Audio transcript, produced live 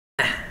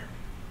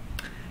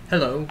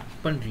Hello,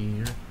 Bungie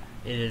here.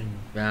 It is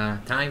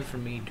time for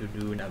me to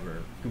do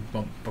another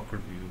Goosebumps book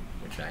review,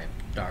 which I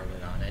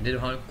started on. I did a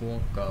 100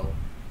 cool go,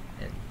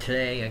 and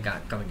today I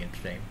got coming in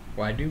today.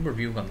 Well, I do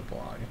reviews on the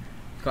blog.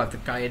 It's got the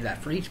guide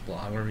that for each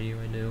blog review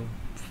I do.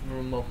 For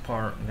the most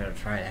part, I'm gonna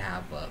try to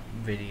have a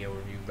video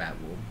review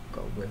that will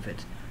go with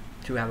it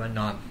to have a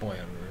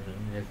non-spoiler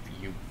version. If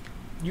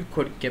you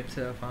could skip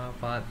to the final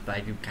thought, but I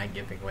do kind of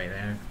give things away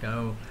there.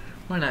 So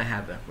why not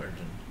have that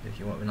version if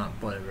you want the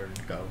non-spoiler version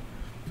to go?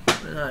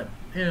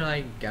 And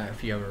I got a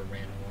few other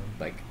random ones.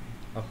 Like,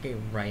 okay,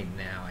 right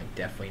now I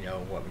definitely know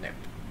what the next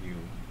review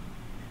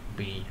will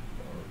be,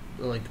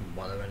 or like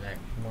one of the next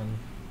ones.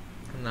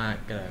 I'm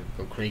not gonna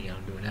go crazy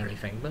on doing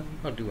everything, but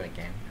I'll do what I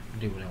can,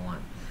 do what I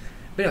want.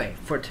 But anyway,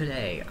 for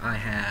today I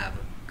have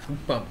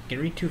Goosebumps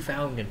Gary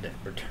 2000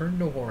 Return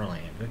to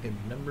HorrorLand. Look at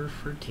number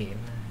 13.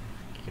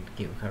 You can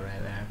keep it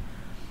right there.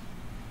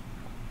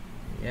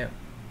 Yep.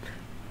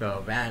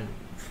 So that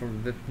for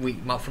this week,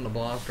 from the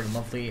blog for the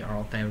monthly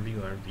All Time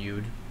Review I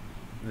reviewed.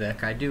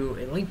 That I do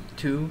at least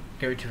 2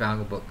 Gary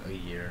 2000 book a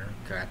year.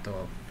 Cause I have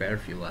a fair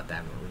few left that I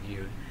haven't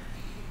reviewed.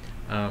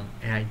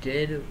 And I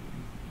did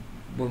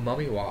with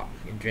Mummy Walk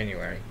in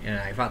January, and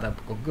I thought that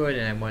book was good,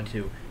 and I wanted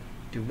to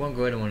do one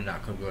good and one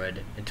not so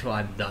good until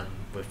I'm done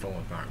with the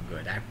ones that aren't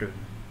good. After,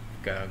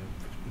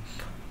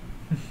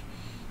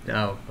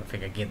 oh, I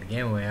think I gave the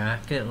game away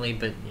accidentally,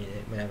 but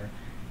yeah, whatever.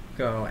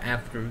 So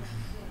after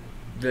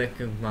Vic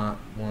is not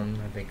one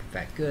I think is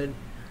that good.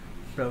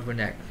 So for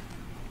next,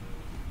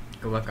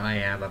 look, I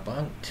have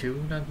about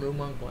 2 not good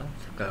ones left.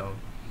 So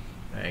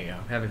there you go.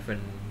 Having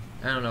fun.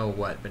 I don't know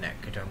what the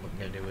next I'm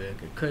gonna do with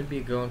it. It could be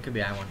a good one, could be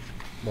that one.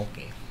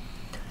 Okay.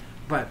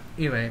 But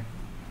anyway,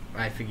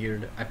 I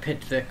figured I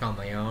picked Vic on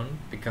my own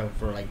because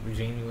for like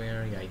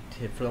January,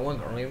 for the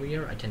one earlier in the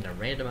year, I tend to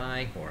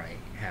randomize or I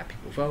have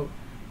people vote.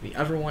 The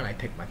other one I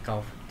pick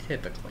myself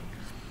typically.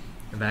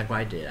 And that's what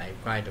I did. I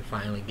tried to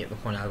finally get the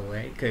one out of the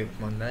way, because it's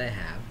one that I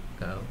have.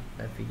 So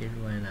I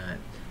figured why not.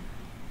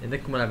 And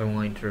this one I've been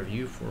wanting to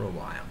review for a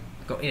while.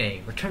 So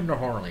anyway, Return to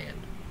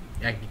HorrorLand.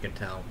 As you can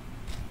tell,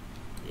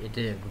 it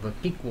is the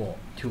sequel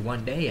to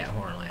One Day at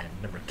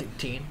HorrorLand, number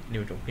 16,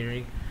 new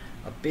series.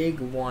 A big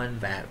one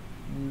that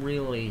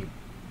really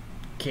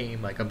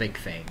came like a big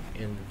thing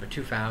in the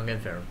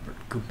 2000s. Or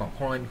Goosebumps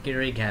HorrorLand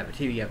series, have a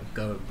TV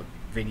episode,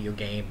 a video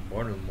game,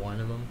 more than one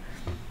of them.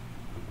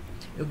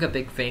 It was a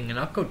big thing, and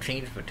I'll go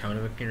change the tone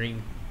of the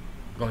series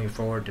going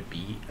forward to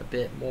be a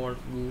bit more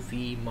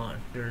goofy,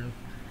 monster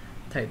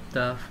type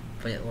stuff,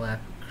 a bit less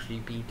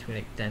creepy to an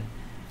extent.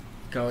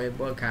 So it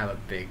was kind of a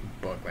big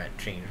book that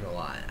changed a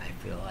lot, I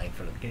feel like,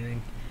 for the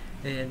beginning.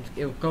 And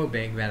it will go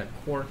big that,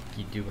 of course,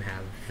 you do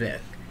have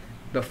Vic.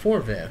 Before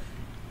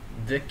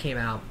Vic came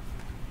out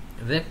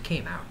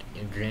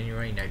in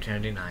January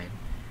 1999.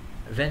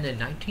 Then in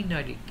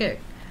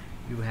 1996,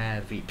 you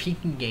have the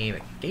peaking game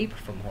Escape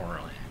from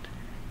HorrorLand.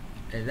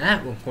 And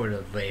that was sort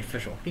of the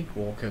official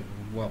sequel, because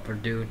well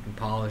produced and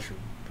polished and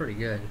pretty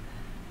good.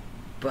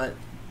 But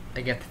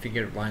I guess I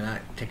figured why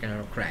not take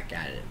another crack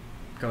at it.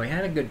 So I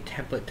had a good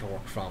template to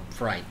work from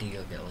for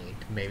ideas at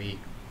least. Maybe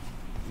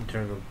in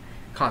terms of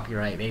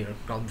copyright, maybe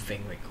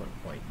something they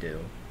couldn't quite do.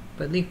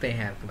 But at least they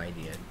have some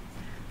ideas.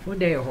 One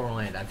Day at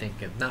HorrorLand I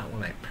think is not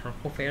one of my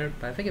personal favorites,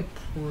 but I think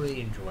it's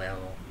pretty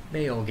enjoyable.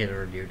 Maybe I'll get a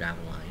review down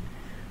the line.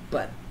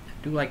 But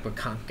I do like the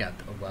concept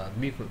of a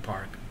amusement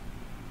park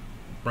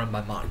run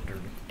by monsters,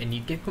 and you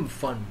get some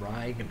fun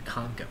rides and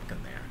concepts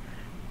in there.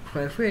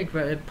 So I feel like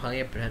there's plenty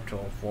of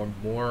potential for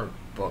more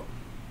books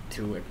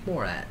to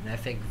explore that, and I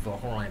think the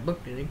HorrorLand book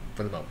reading,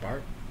 for the most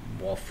part,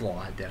 while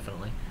flawed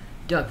definitely,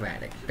 does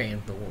that,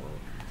 expands the world.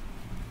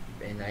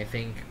 And I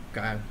think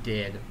God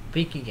did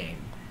Peaky Game,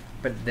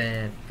 but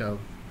then, so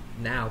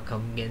now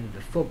coming in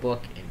the full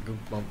book in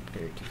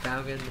Goosebumps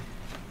 2000,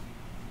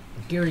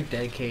 Gary's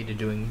dedicated to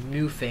doing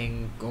new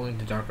things, going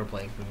to darker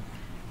places,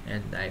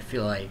 and I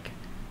feel like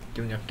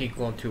doing a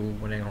sequel to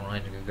One Day at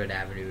HorrorLand is a good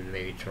avenue to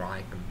maybe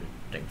try some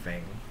interesting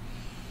things.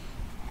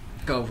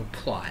 Go with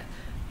plot.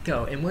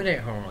 So, in One Day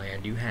at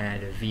HorrorLand, you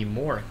had the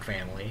Morris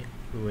family,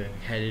 who is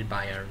headed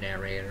by our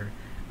narrator,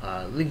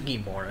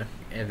 Linky Morris,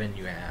 and then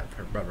you have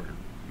her brother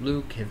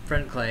Luke, his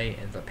friend Clay,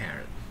 and the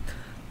parents.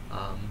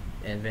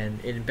 And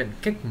then it had been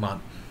 6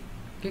 months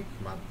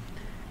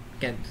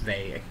since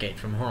they escaped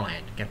from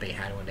HorrorLand, since they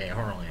had One Day at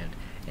HorrorLand,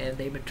 and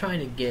they've been trying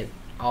to get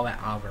all that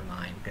out of their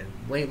mind, because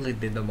lately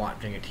they've been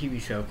watching a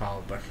TV show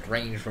called The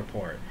Strange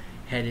Report,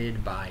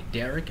 headed by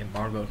Derek and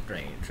Margot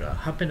Strange, a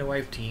husband and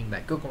wife team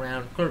that go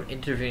around sort of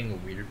interviewing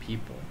weird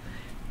people.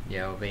 You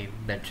know, they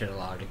mention a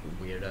lot of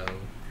weirdos.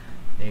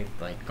 They've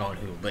like gone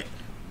who licked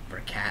for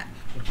a cat,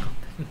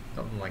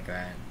 something like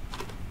that.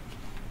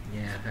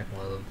 Yeah, heck,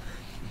 one of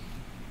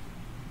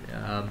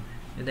them.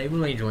 And they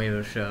really enjoy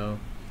the show.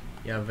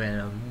 Yeah,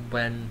 then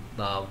when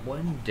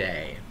one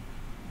day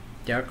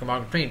Derek and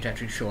Margaret Strange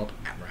actually show up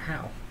at their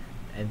house,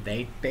 and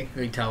they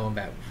basically tell them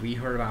that we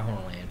heard about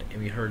HorrorLand,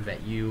 and we heard that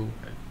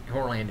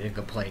HorrorLand is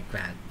a place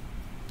that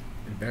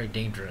is very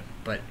dangerous,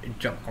 but it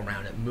jumps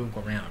around, it moves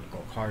around, it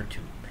goes hard to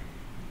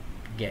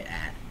get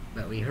at.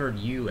 but we heard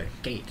you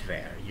escaped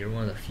there. You're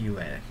one of the few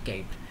that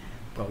escaped.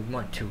 But we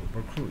want to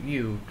recruit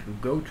you to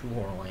go to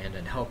HorrorLand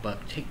and help us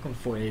take some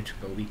footage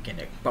so we can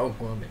expose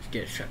them and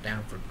get shut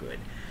down for good.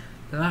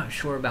 I'm not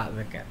sure about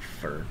Vic at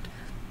first.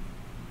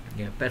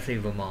 Yeah, especially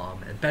the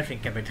mom. Especially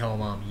if I tell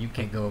mom, you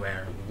can't go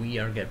there. We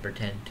are going to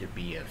pretend to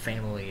be a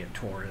family of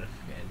tourists,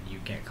 and you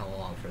can't come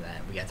along for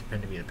that. We have to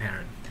pretend to be the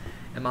parent.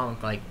 And mom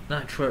was like,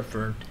 not sure at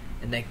first.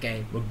 And that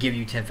guy will give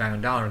you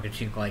 $10,000 because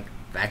she's like,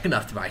 that's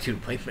enough to buy 2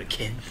 replacement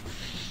kids.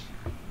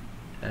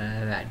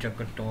 That joke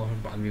was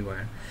stolen from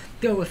everywhere.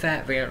 Go with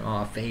that, they're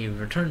off. They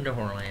return to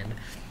HorrorLand.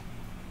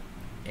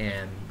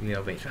 And,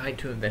 they try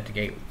to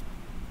investigate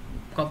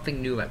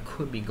something new that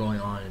could be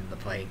going on in the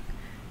place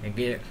and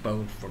get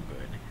exposed for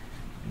good.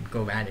 And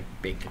go at it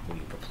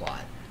basically the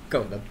plot.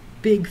 The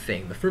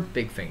first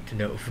big thing to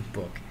note of the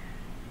book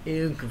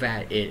is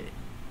that it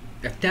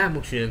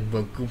establishes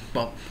the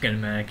Goosebumps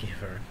cinematic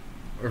universe,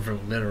 or the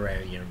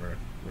literary universe,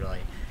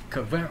 really.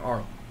 Because there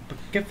are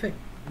specific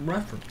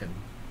references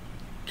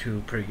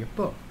to previous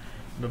books.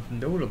 Most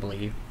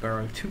notably, there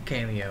are 2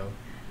 cameos.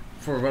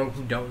 For those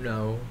who don't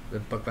know the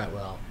book that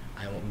well,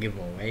 I won't give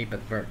them away,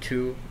 but there are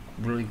 2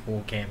 really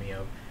cool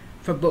cameos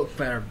for books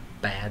that are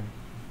bad,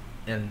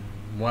 and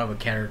one of the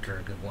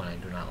characters is one I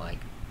do not like.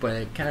 But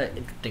it's kind of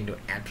interesting to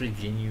actually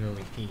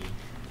genuinely see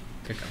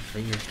a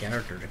previous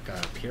character to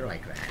appear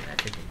like that. And I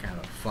think it's kind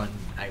of a fun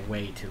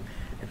way to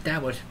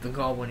establish the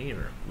Goblin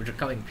Eater, which a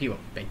couple people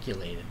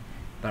speculated,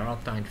 but all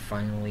time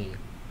finally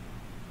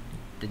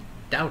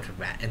doubt of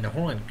that. And the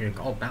whole thing is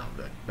all about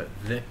Vic, but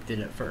Vic did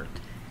it first.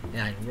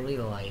 And I really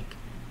like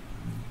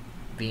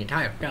the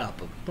entire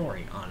setup of the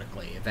story,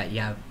 honestly, is that you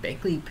have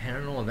basically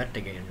paranormal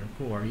investigators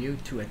who are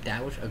used to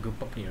establish a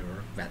group of people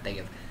that they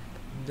have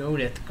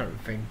noticed kind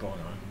of thing going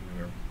on.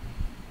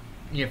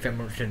 If they're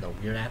more in the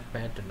weird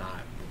aspect and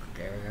not the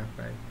scary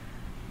aspect,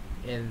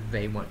 and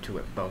they want to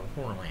expose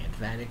HorrorLand.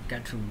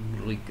 That's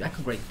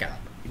a great setup.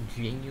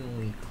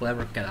 Genuinely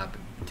clever setup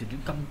to do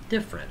something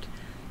different.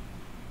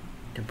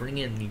 To bring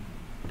in the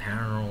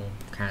paranormal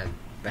kind of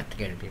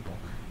investigating people.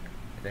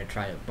 They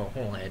try to expose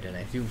HorrorLand, and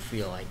I do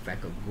feel like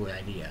that's a good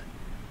idea.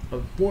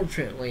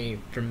 Unfortunately,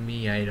 for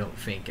me, I don't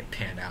think it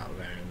panned out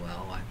very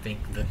well. I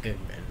think the good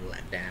men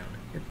let down.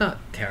 It's not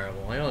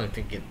terrible. I don't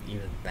think it's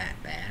even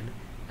that bad.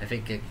 I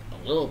think it's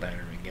a little better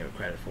than we give it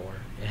credit for.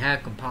 It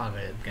had some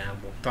positives,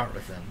 and we'll start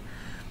with them.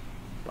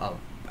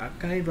 I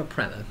kind of a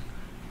premise.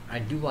 I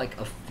do like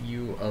a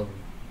few of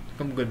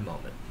some good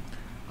moments.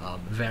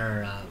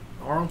 Their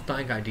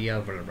Armstrong's idea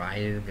of a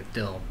riot is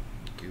still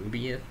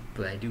dubious,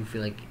 but I do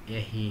feel like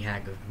he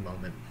had a good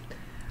moment.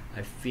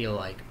 I feel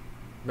like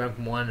there's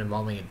one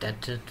involving a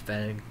dentist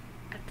that,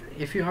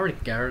 if you're already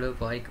scared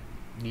of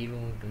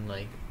needles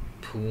and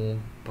pool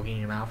poking in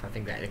your mouth, I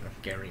think that is a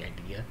scary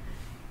idea,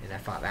 and I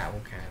thought that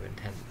one kind of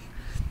intense.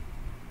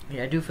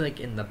 Yeah, I do feel like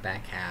in the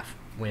back half,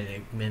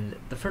 when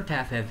the first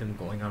half has him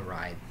going on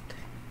rides,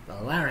 the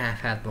latter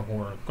half has the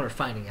horror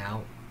finding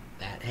out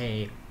that,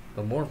 hey,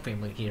 the Moore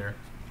family here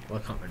will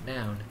coming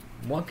down.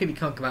 What could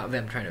become about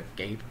them trying to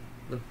escape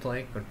the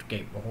place or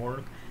escape the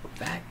horror?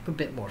 That's a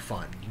bit more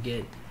fun. You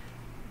get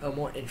a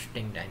more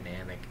interesting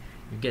dynamic.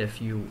 You get a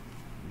few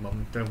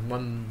moments. There's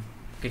one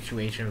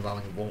situation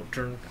involving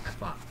vultures I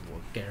thought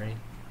was scary.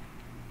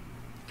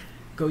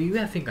 You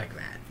gotta think like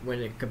that. When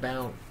it's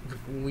about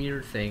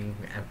weird things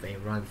as they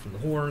run from the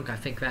horror, I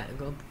think that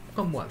is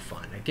somewhat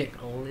fun. I get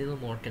a little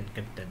more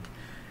consistent.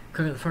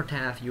 Because in the first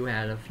half, you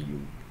had a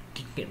few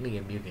decently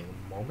amusing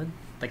moments.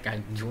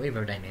 I enjoy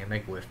their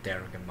dynamic with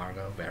Derek and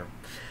Margot.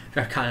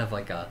 They're kind of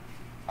like a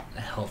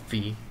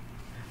healthy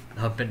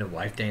husband and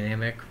wife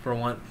dynamic for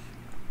once.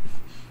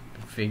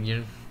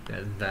 Figures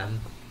as them.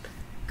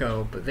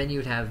 But then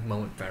you'd have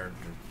moments that are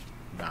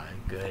just not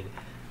good.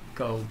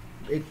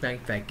 It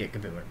makes that get a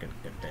bit more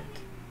consistent.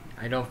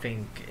 I don't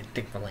think it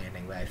sticks the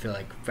landing, but I feel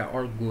like there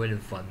are good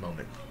and fun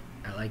moments.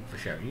 I like the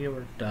shared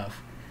universe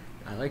stuff.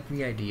 I like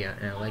the idea,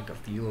 and I like a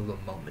few of the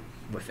moments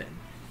within.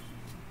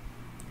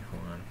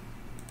 Hold on.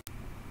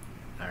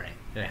 Alright,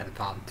 I had the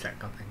problem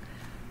check something.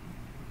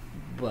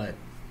 But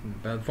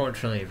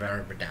unfortunately,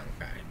 there are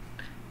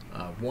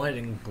downside. One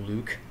is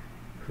Luke,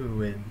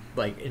 who is,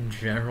 in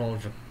general,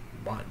 just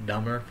a lot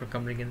dumber for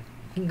coming in.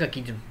 I think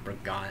he just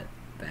forgot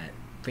that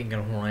things in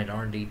HorrorLand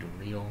are indeed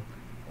real,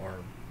 or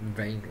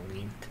very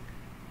leaked.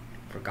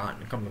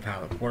 Forgotten some of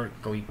how it works.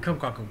 You come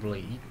across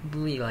really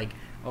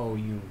oh,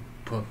 you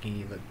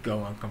pookie, let's go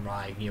on come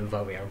ride,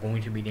 though we are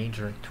going to be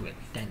dangerous to an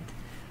extent.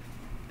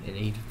 And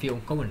he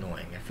feels so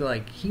annoying. I feel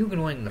like he was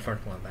annoying in the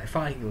first one, but I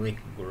thought he would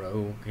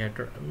grow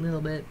character a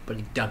little bit, but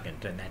he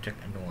doesn't, and that's just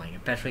annoying.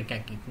 Especially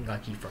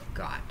he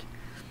forgot.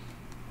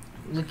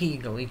 Looking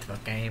at the lead to the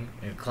game,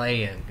 and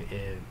Clay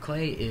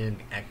is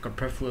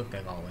superfluous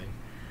as always.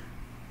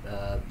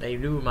 They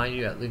do remind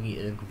you that Luke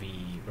is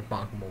the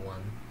responsible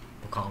one,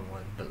 the calm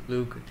one, but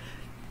Luke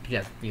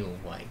just feels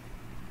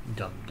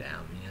dumbed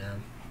down,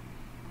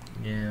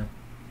 Yeah.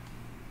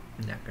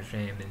 That's a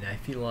shame, and I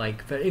feel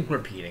like that is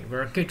repeating.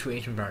 There are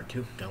situations that are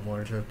too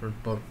similar to the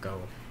first book,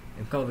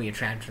 And some of the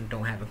attractions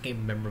don't have a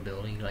game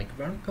memorability. Like,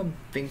 I don't come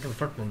things in the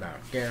first one that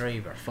are scary,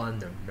 they're fun,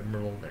 they're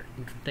memorable, they're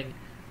interesting.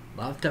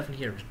 A lot of stuff in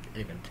here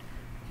isn't,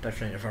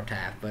 especially in the first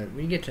half. But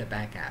when you get to the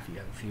back half, you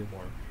have a few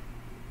more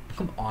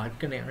some odd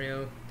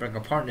scenario. Like a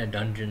part in a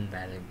dungeon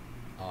that is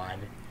odd,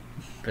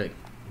 but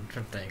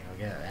something I'll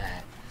get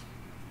that.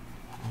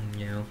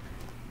 You know,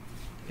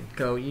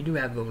 so you do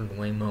have those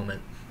lame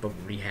moments, but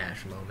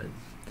rehash moments.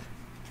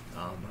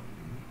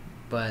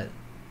 But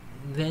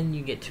then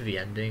you get to the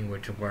ending,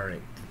 which is where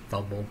it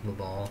fumbles the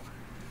ball.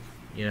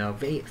 You know,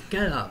 they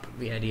set up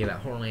the idea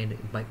that HorrorLand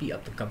might be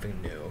up to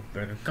something new.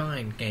 They're a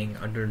kind gang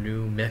under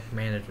new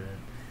mismanagement,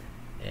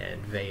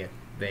 and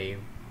they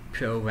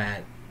show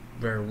that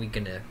their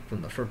weakness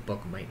from the first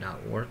book might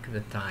not work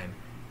this time,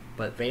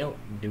 but they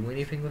don't do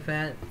anything with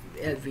that.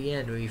 At the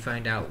end, when you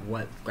find out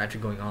what's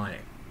actually going on,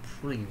 it's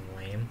pretty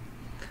lame.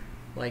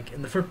 Like,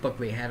 in the first book,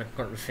 they had a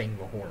start saying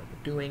what horror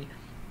was doing.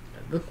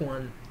 This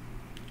one,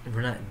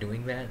 we're not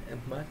doing that as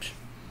much,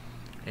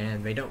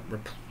 and they don't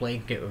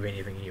replace it with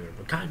anything either.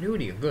 The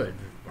continuity is good.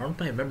 I don't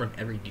think I remember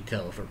every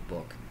detail of the first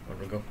book, or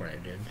the book when I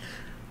did,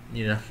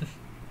 you know.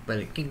 But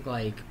it seems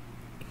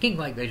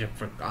like they just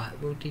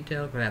forgot those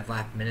details, and at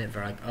last minute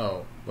they're like,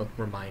 oh, let's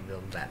remind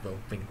them that those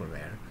things were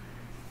there.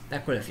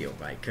 That's what it feels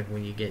like, because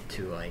when you get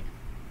to, like,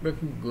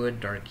 good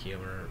dark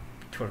humor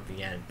towards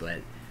the end, but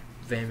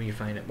then when you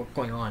find out what's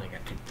going on, it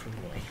got pretty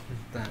lame.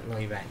 It's not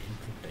really that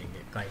interesting.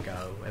 It's like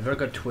a very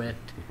good twist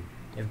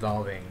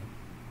involving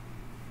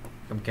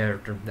some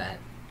characters that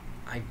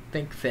I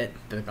think fit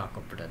the not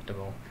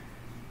predictable,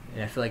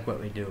 and I feel like what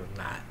we do is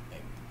not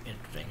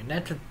interesting, and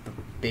that's just the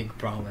big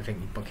problem I think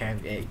people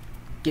have. It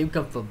gives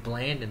up the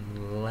bland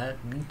and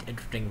least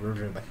interesting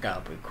version of the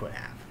setup we could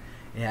have.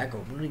 It had a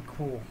really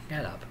cool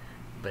setup,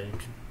 but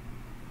it's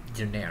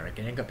generic,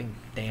 and it ends up being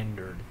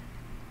standard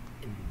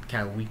and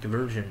kind of weak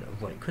version of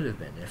what it could have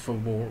been. And for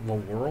the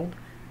world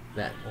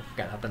that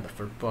got up in the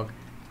first book,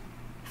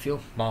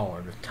 feels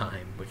smaller this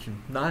time, which is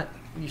not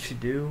what you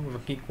should do with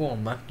a sequel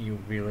unless you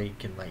really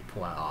can like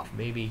pull it off.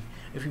 Maybe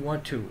if you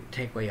want to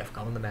take away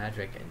some of the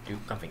magic and do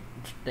something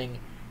interesting,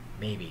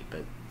 maybe,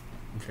 but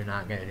if you're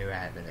not gonna do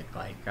that, then it's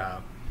like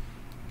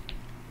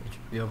it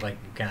feels like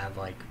you kind of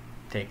like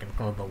taking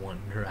some of the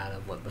wonder out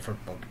of what the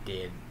first book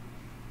did.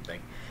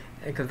 Like,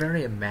 it's a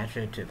very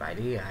imaginative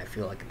idea, I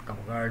feel like, in some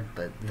regard,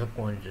 but this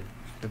one just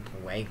strips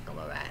away some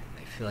of that.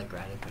 I feel like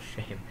that is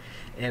a shame.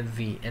 And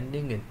the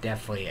ending is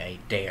definitely a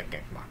Deus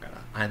Ex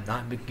Machina. I'm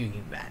not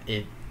disputing that.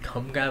 It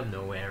comes out of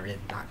nowhere, it's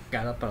not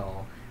got up at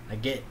all. I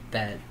get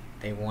that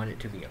they want it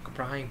to be a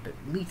surprise, but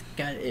at least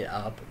get it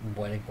up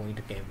when it's going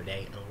to game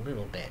today a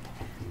little bit.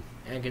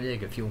 And I get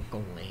it, it feels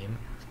so lame.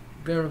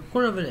 They're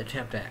sort of an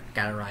attempt at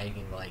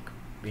categorizing, like,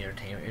 the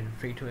entertainment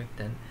industry to an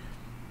extent.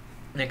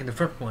 Like, in the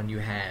first one, you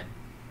had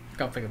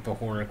something of a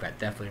horror that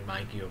definitely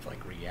reminds you of,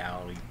 like,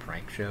 reality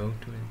prank show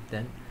to an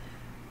extent.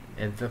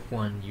 And this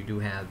one, you do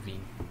have the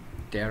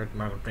Derek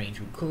Marvel Strange,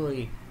 who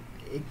clearly,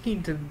 it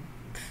seems to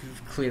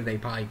clear they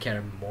probably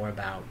care more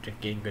about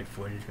just getting good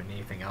footage than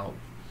anything else.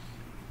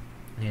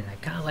 And I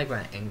kind of like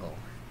that angle.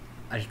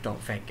 I just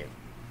don't think it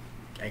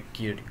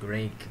executed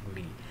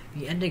greatly.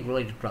 The ending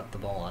really just dropped the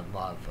ball on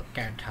love of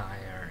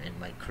satire and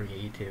like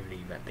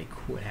creativity that they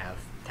could have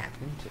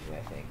tapped into,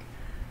 I think.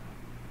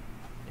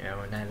 You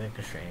know, and that is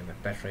a shame,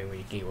 especially when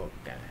you see what's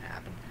gonna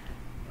happen.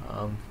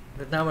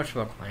 There's not much of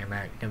a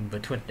climax, and the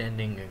twist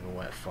ending is a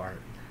wet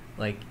fart.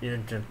 Like,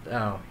 it's just,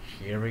 oh,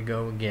 here we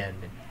go again.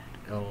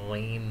 It's a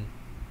lame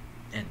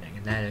ending,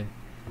 and that is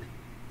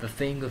the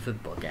thing with the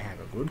book. It has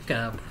a good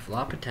setup, a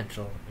lot of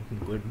potential,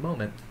 and good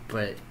moments,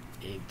 but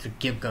it's a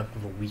give up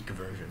of a weak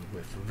version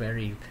with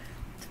very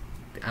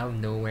out of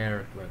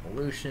nowhere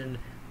resolution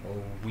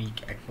or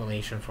weak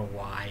explanation for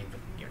why the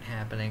thing is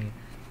happening.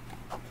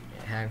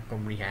 It has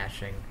some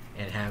rehashing,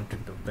 and it has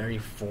just a very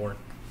forced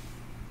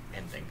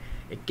ending.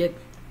 It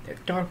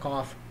starts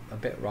off a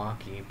bit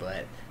rocky,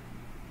 but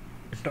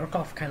it starts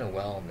off kind of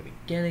well in the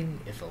beginning.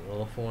 It's a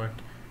little forced.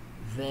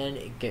 Then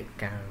it gets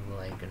kind of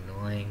like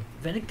annoying.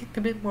 Then it gets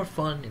a bit more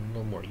fun and a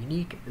little more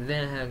unique.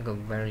 Then it has a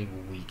very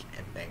weak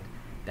ending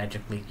that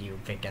just leaves you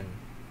thinking,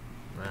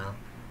 well,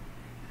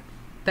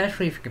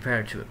 especially if you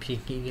compare it to a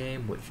PC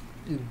game, which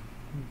is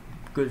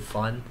good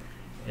fun.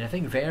 And I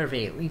think there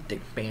they at least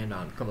expand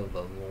on some of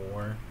the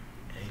lore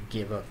and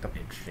give us some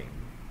interesting,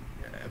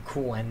 a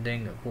cool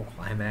ending, a cool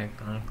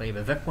climax, honestly.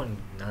 But this one,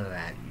 none of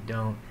that.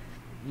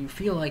 You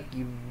feel like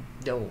you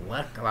know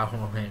less about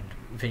HorrorLand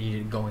than you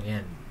did going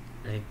in.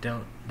 They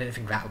didn't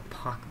think that was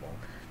possible.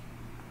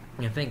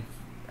 I think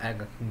as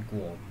a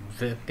sequel,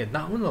 this is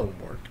not one of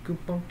the worst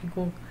Goosebumps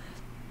sequels,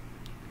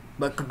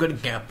 but a good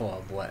example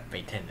of what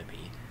they tend to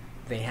be.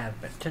 They have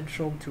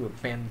potential to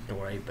expand the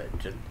story, but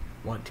just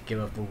want to give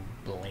up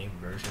a lame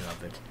version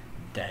of it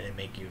that it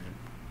make you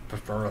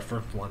prefer the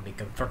first one,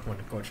 because the first one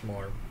is much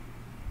more,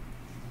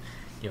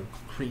 you know,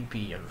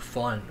 creepy and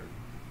fun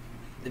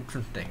or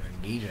interesting or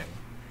engaging.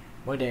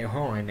 One Day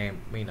HorrorLand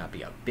may not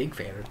be a big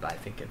favorite, but I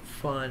think it's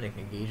fun and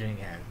engaging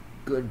and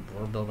good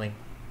world building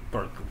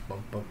for a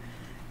Goosebumps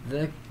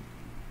book.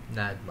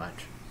 Not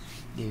much.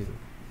 Dude.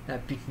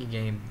 that Piki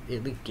game, it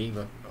at least gave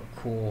a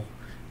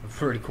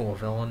pretty cool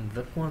villain.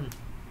 This one,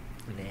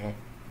 nah.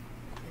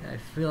 I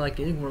feel like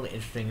it's really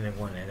interesting and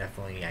one that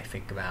definitely I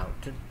think about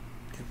to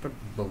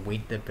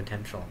await the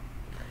potential.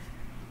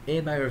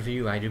 In my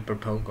review, I do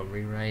propose a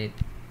rewrite,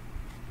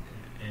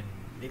 and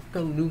it's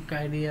a Luke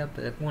idea,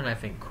 but it's one I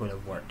think could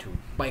have worked to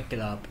spike it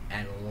up,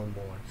 add a little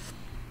more,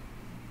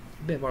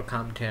 a bit more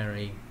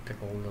commentary, pick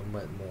a little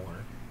bit more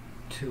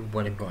to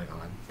what is going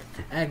on.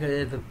 As it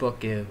is, the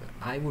book is,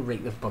 I would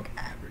rate this book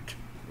average.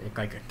 It's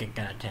like a 6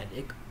 out of 10.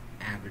 It's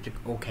average, it's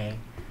okay.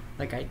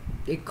 Like,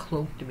 it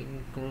close to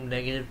being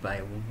negative, but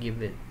I will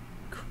give it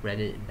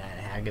credit in that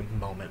it had a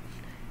moment.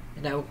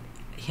 And I will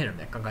hit or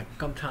miss. Like,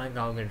 sometimes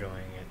I was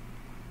enjoying it,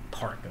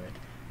 part of it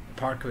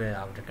I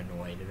was just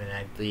annoyed, and then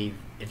I believe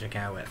it's a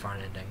kind of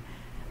fun ending.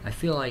 I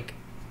feel like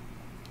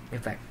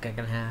if that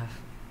second half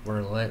were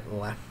a little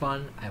less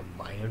fun, I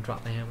might have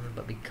dropped the hammer,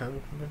 but because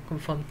of some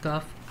fun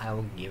stuff, I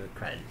will give it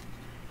credit.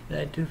 And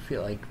I do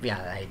feel like,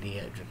 yeah, the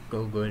idea is just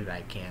so good, but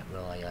I can't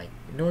really, like,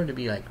 in order to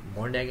be, like,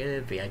 more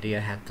negative, the idea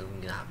has to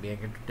not be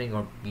interesting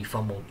or be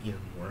fumbled even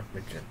more,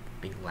 which is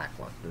being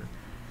lackluster.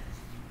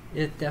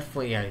 It's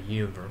definitely a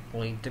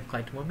universally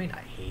disliked one. I mean, I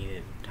hate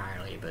it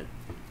entirely, but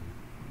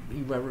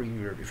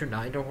if you're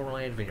not into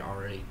HorrorLand, but you're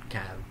already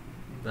kind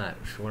of not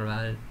sure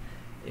about it,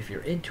 if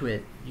you're into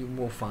it, you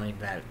will find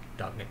that it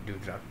doesn't do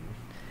justice.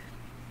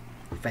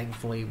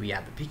 Thankfully, we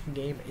have the Peking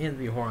game and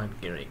the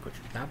HorrorLand beginning, which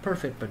is not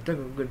perfect, but does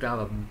a good job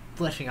of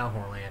fleshing out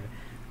HorrorLand,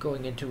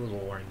 going into a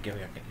lore and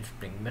giving like an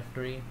interesting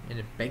mystery, and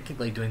it's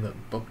basically doing what the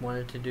book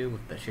wanted to do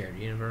with the shared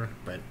universe,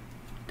 but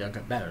does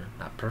it better.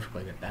 Not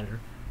perfectly, but better.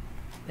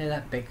 And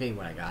that's basically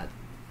what I got.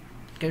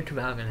 Game to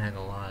Malkin had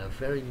a lot of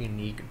very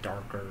unique,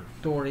 darker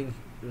stories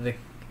that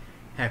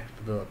have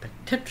the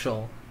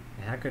potential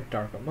to have a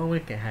darker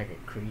moment, to have a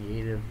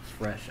creative,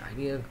 fresh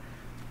idea,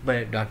 but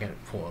it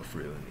doesn't pull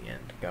through in the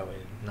end. Go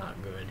is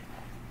not good.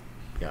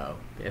 Go.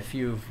 If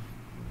you've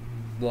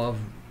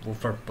loved the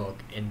first book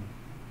and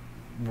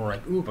were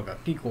like, ooh, I got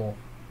a sequel,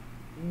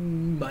 you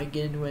might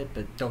get into it,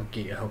 but don't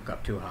get your hook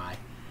up too high.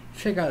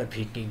 Check out the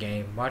Peking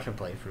game, watch a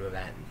playthrough of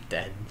that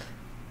instead.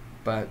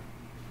 But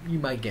you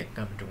might get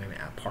some enjoyment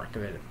out of part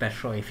of it,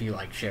 especially if you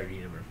like shared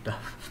universe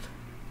stuff.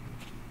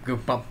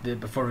 Goosebumps did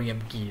before the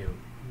MQ.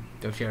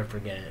 Don't you ever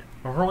forget it.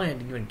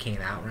 HorrorLand even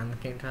came out around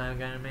the same time,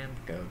 man.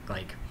 Go,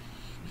 like...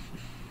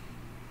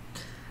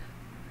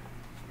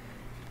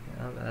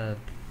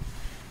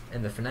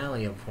 and the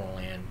finale of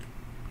HorrorLand,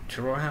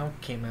 Terror House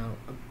came out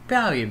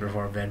about a year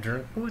before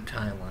Avenger. What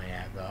timeline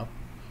adds up?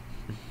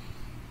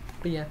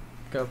 But yeah,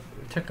 it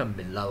took a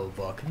below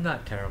book.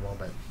 Not terrible,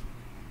 but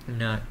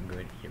not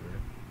good either.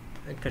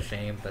 It's a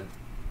shame, but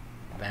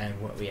that's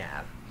what we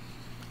have.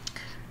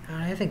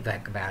 I think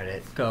that's about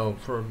it.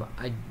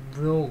 I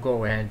will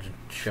go ahead and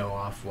show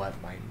off what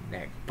my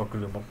next book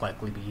review will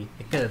likely be.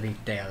 It's gonna be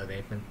Day Out of the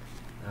Basement.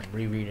 I'm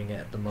rereading it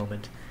at the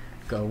moment.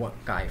 Once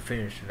I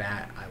finish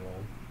that, I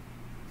will,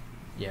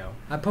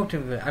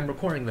 I'm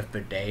recording this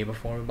the day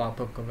before the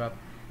book goes up,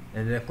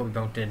 and this will be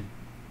posted,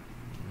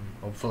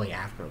 hopefully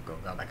after it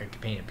goes up, like a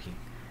companion piece.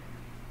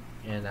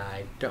 And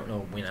I don't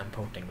know when I'm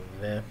posting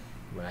this,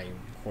 when I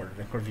recorded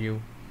this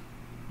review.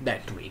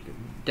 Next week.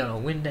 Don't know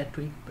when next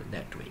week, but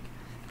next week.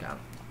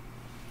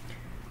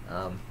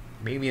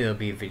 Maybe there'll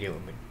be a video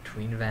in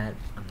between that,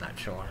 I'm not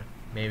sure.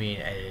 Maybe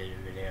an edited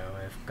video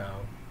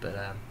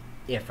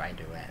if I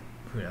do that,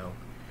 who knows.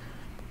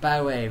 By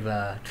the way,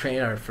 the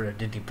trailer for the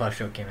Disney Plus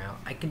show came out.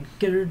 I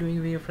consider doing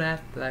a video for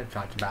that, but I've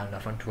talked about it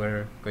enough on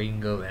Twitter. You can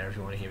go there if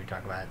you want to hear me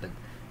talk about it, but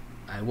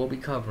I will be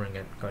covering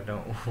it, so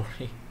don't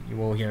worry. You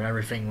will hear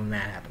everything when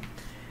that happens.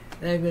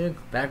 Then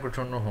back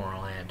return to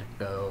HorrorLand.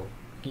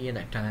 See you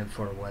next time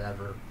for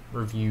whatever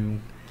review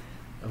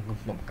of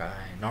Goosebumps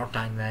guy. And our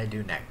time that I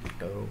do next.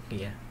 See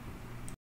ya.